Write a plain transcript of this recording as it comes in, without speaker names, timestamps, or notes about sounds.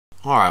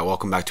Alright,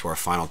 welcome back to our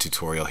final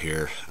tutorial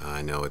here.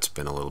 I know it's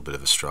been a little bit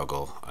of a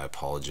struggle. I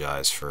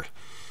apologize for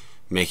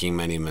making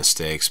many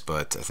mistakes,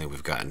 but I think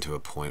we've gotten to a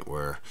point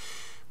where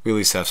we at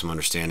least have some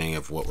understanding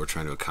of what we're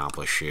trying to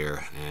accomplish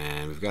here,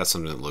 and we've got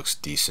something that looks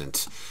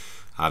decent.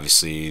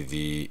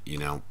 Obviously,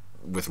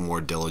 with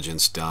more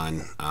diligence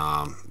done,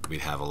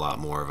 we'd have a lot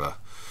more of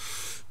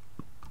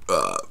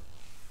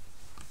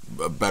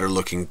a better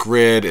looking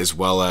grid, as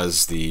well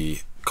as the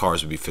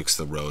cars would be fixed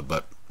to the road.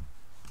 But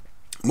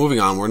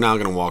moving on, we're now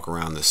going to walk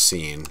around the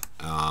scene,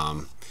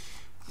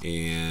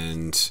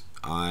 and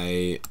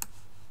I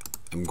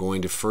am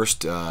going to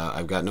first,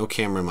 I've got no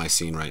camera in my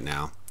scene right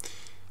now,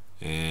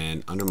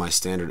 and under my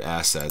standard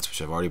assets,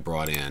 which I've already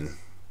brought in,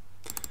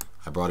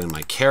 I brought in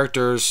my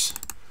characters,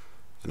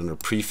 and under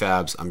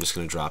prefabs, I'm just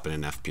going to drop in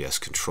an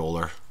FPS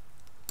controller,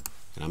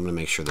 and I'm going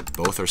to make sure that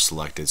both are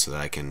selected so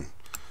that I can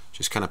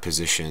just kind of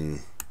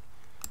position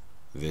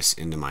this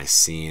into my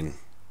scene.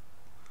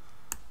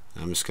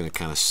 I'm just going to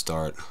kind of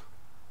start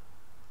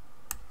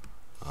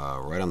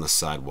right on the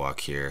sidewalk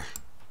here,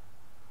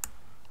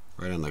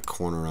 right on the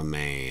corner of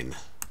Main,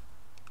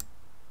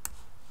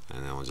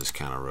 and then we'll just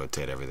kind of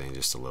rotate everything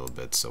just a little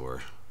bit so we're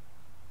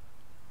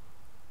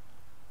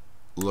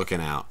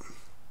looking out.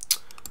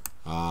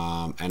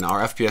 And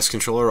our FPS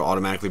controller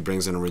automatically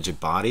brings in a rigid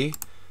body,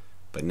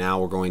 but now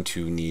we're going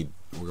to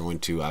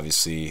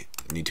obviously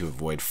need to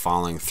avoid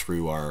falling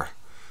through our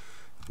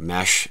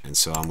mesh, and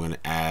so I'm going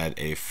to add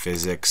a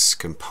physics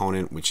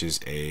component, which is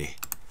a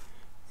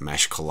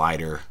mesh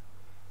collider,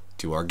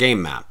 to our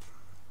game map.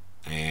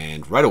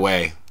 And right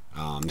away,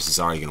 this is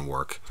already going to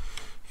work.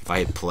 If I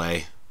hit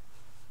play,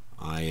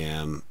 I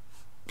am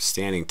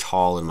standing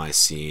tall in my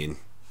scene.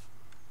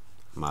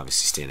 I'm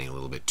obviously standing a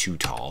little bit too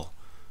tall,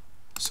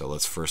 so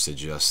let's first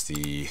adjust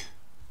the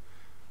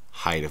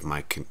height of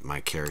my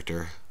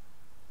character.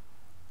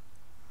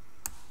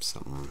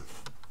 Something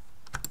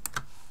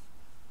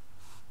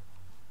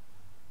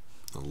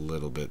a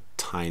little bit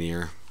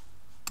tinier.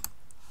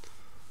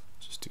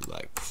 Just do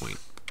like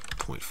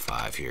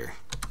 0.5 here,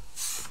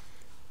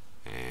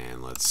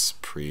 and let's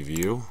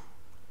preview.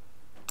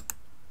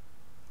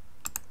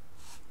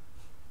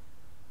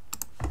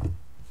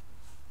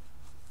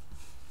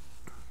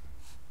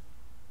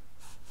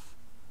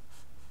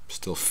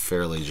 Still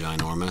fairly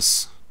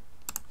ginormous.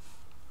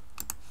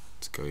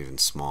 Let's go even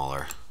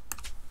smaller.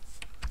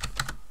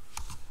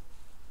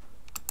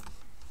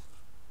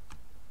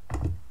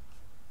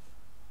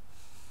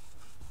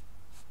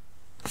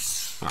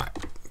 Alright,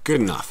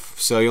 good enough.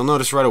 So you'll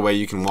notice right away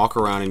you can walk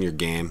around in your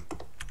game,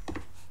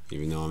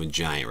 even though I'm a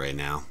giant right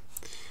now.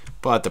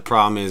 But the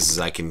problem is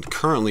I can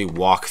currently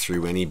walk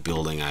through any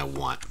building I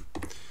want.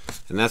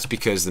 And that's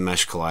because the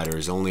mesh collider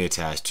is only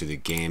attached to the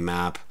game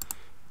map.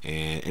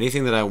 And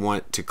anything that I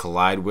want to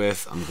collide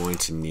with, I'm going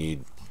to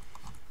need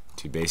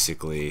to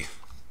basically,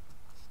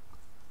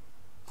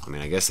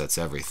 I guess that's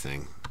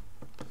everything.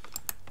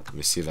 Let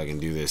me see if I can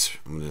do this.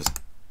 I'm going to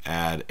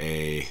add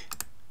a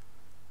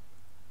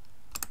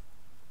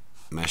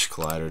mesh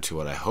collider to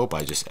what I hope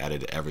I just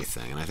added to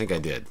everything, and I think I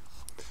did.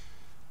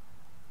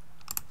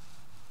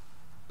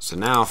 So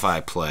now if I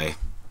play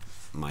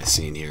my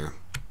scene here,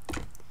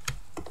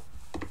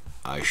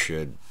 I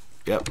should,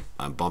 yep,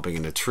 I'm bumping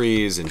into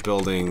trees and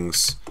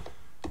buildings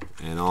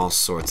and all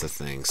sorts of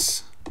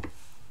things.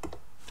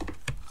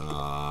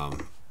 Oh,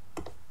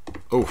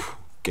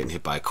 getting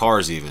hit by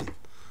cars even,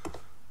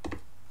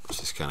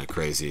 which is kind of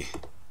crazy.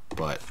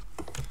 But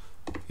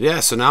yeah,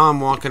 so now I'm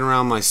walking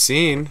around my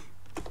scene,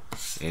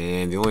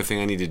 and the only thing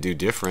I need to do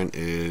different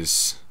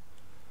is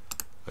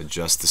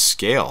adjust the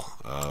scale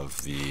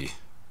of the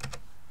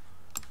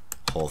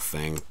whole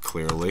thing.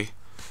 Clearly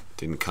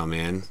didn't come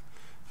in.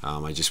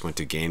 I just went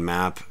to game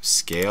map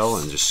scale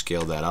and just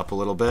scaled that up a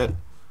little bit,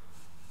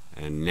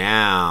 and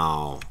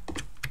now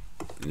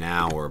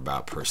we're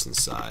about person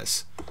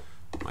size.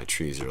 My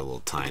trees are a little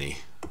tiny,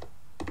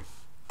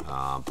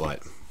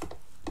 but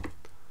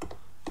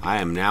I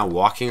am now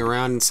walking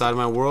around inside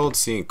my world,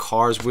 seeing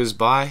cars whiz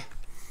by.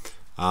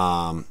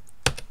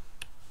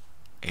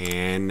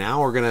 And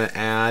now we're gonna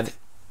add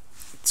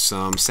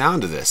some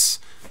sound to this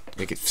to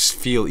make it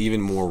feel even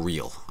more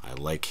real. I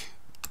like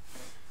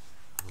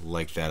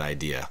that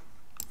idea.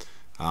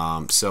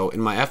 So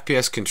in my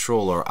FPS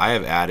controller, I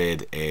have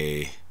added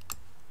I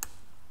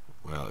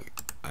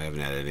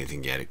haven't added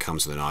anything yet. It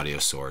comes with an audio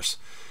source,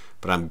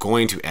 but I'm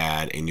going to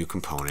add a new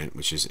component,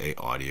 which is a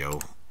audio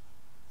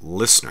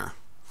listener.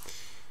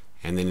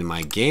 And then in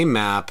my game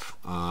map,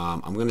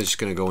 I'm just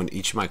gonna go into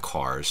each of my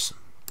cars,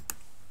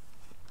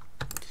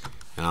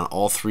 and on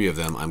all three of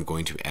them I'm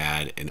going to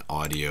add an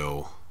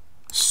audio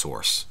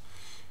source.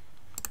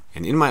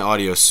 And in my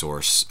audio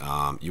source,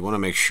 you want to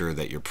make sure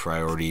that your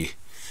priority,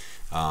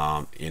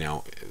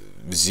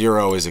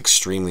 0 is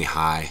extremely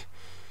high,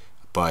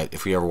 but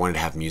if we ever wanted to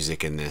have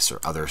music in this or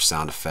other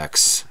sound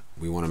effects,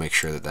 we want to make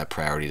sure that that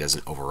priority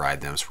doesn't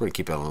override them. So we're going to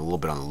keep it a little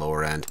bit on the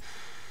lower end,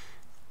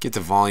 get the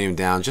volume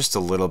down just a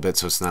little bit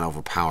so it's not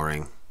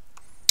overpowering.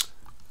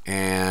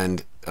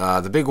 And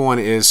the big one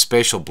is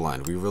spatial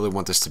blend. We really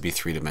want this to be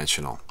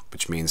three-dimensional,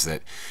 which means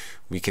that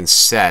we can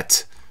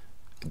set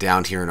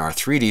down here in our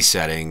 3D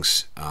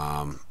settings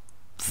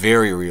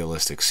very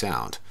realistic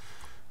sound,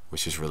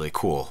 which is really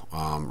cool.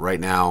 Right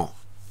now,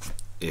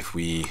 if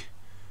we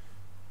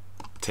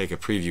take a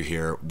preview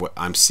here,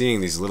 I'm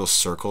seeing these little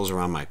circles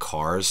around my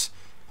cars,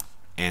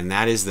 and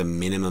that is the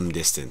minimum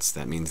distance.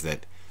 That means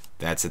that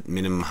that's at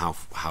minimum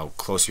how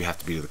close you have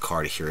to be to the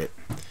car to hear it.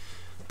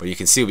 But you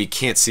can see we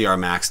can't see our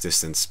max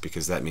distance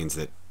because that means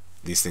that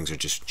these things are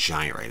just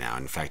giant right now.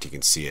 In fact, you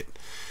can see it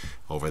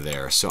over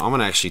there. So I'm going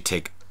to actually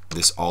take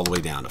this all the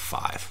way down to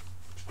 5.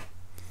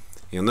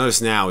 You'll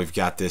notice now we've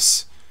got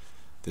this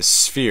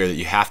sphere that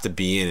you have to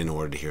be in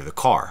order to hear the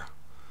car.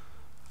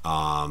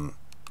 And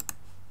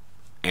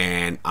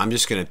I'm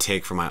just going to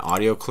take, for my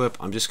audio clip,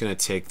 I'm just going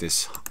to take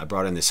this, I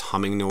brought in this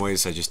humming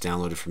noise I just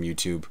downloaded from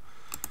YouTube.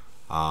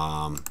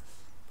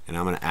 And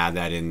I'm going to add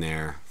that in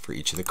there for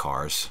each of the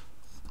cars.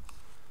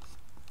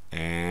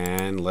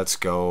 And let's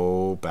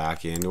go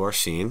back into our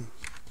scene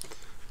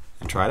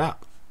and try it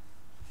out.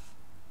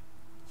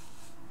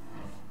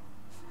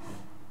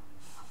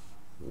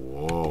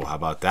 Whoa, how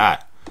about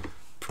that?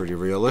 Pretty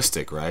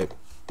realistic, right?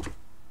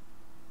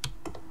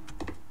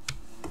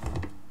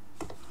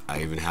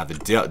 I even have the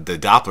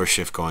Doppler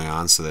shift going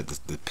on so that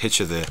the pitch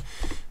of the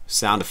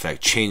sound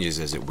effect changes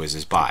as it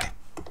whizzes by.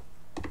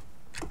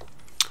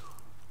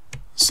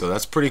 So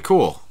that's pretty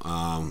cool.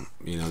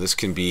 You know, this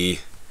can be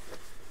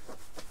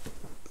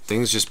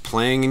things just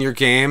playing in your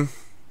game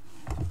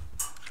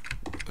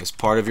as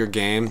part of your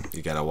game.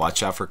 You gotta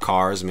watch out for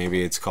cars.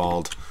 Maybe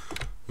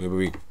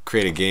we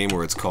create a game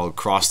where it's called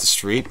Cross the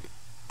Street,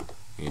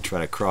 and you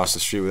try to cross the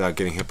street without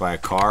getting hit by a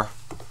car.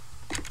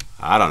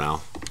 I don't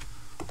know.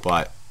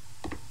 But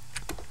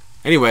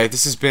anyway,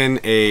 this has been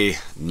a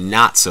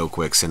not so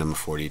quick Cinema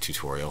 4D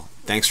tutorial.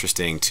 Thanks for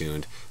staying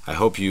tuned. I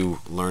hope you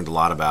learned a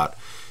lot about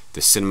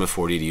the Cinema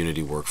 4D to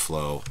Unity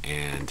workflow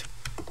and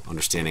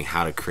understanding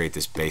how to create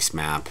this base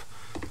map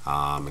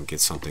and get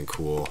something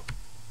cool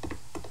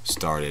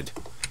started.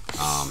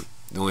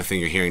 The only thing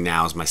you're hearing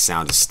now is my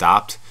sound is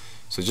stopped,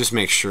 so just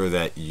make sure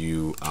that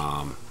you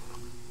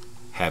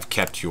have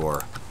kept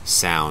your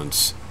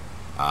sounds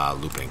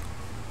looping,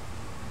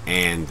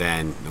 and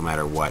then no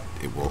matter what,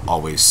 it will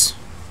always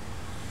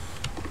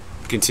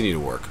continue to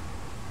work.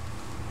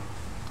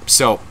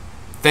 So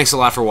thanks a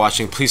lot for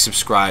watching. Please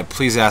subscribe,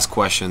 please ask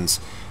questions,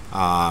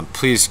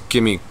 please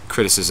give me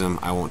criticism.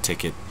 I won't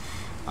take it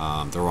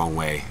the wrong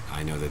way.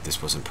 I know that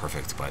this wasn't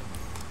perfect, but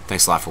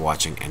thanks a lot for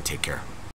watching, and take care.